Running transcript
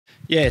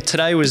Yeah,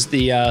 today was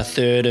the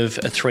third of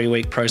a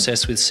 3-week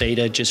process with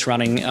SEDA, just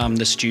running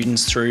the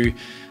students through,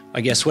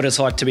 I guess, what it's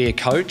like to be a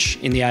coach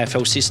in the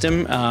AFL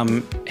system.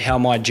 How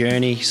my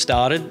journey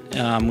started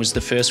was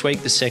the first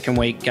week. The second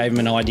week gave them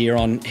an idea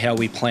on how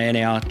we plan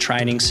our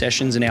training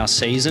sessions and our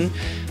season.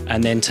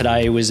 And then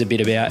today was a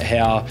bit about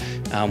how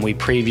we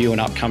preview an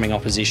upcoming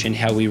opposition,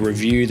 how we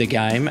review the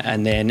game,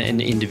 and then an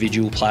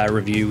individual player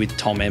review with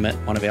Tom Emmett,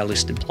 one of our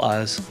listed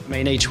players. I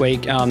mean, each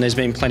week there's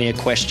been plenty of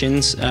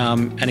questions.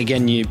 And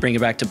again, you bring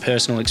it back to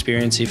personal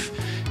experience. If,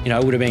 you know,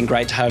 it would have been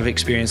great to have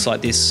experience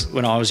like this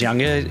when I was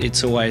younger.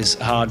 It's always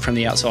hard from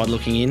the outside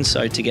looking in.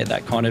 So to get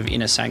that kind of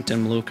inner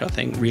sanctum look, I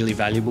think really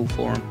valuable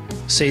for them.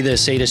 See the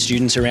SEDA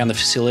students around the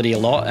facility a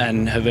lot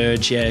and have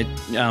urged,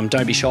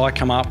 don't be shy,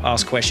 come up,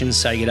 ask questions,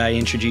 say good day,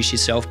 introduce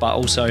yourself. But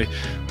also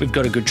we've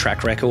got a good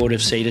track record of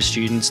SEDA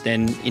students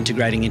then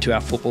integrating into our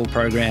football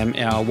program.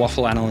 Our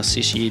waffle analyst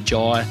this year,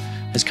 Jai,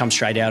 has come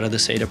straight out of the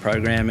SEDA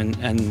program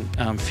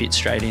and fits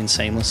straight in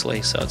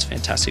seamlessly. So it's a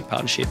fantastic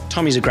partnership.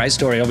 Tommy's a great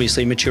story,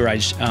 obviously mature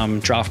age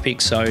draft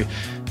pick, so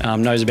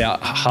knows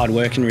about hard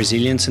work and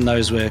resilience, and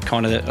those were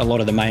kind of a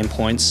lot of the main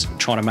points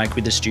trying to make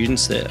with the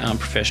students, that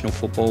professional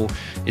football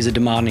is a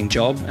demanding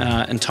job,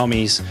 and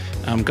Tommy's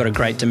got a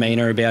great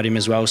demeanour about him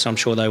as well, so I'm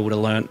sure they would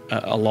have learnt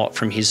a lot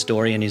from his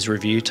story and his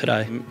review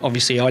today.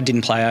 Obviously I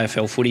didn't play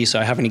AFL footy, so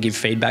having to give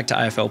feedback to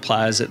AFL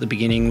players at the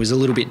beginning was a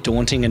little bit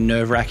daunting and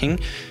nerve-wracking.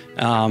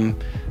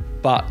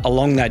 But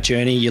along that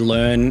journey, you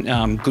learn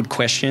good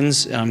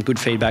questions, good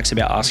feedbacks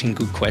about asking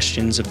good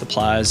questions of the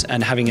players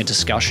and having a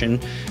discussion.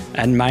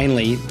 And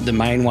mainly, the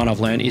main one I've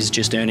learned is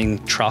just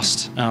earning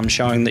trust,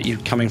 showing that you're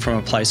coming from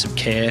a place of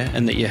care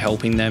and that you're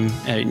helping them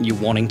and you're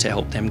wanting to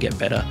help them get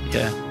better.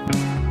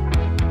 Yeah.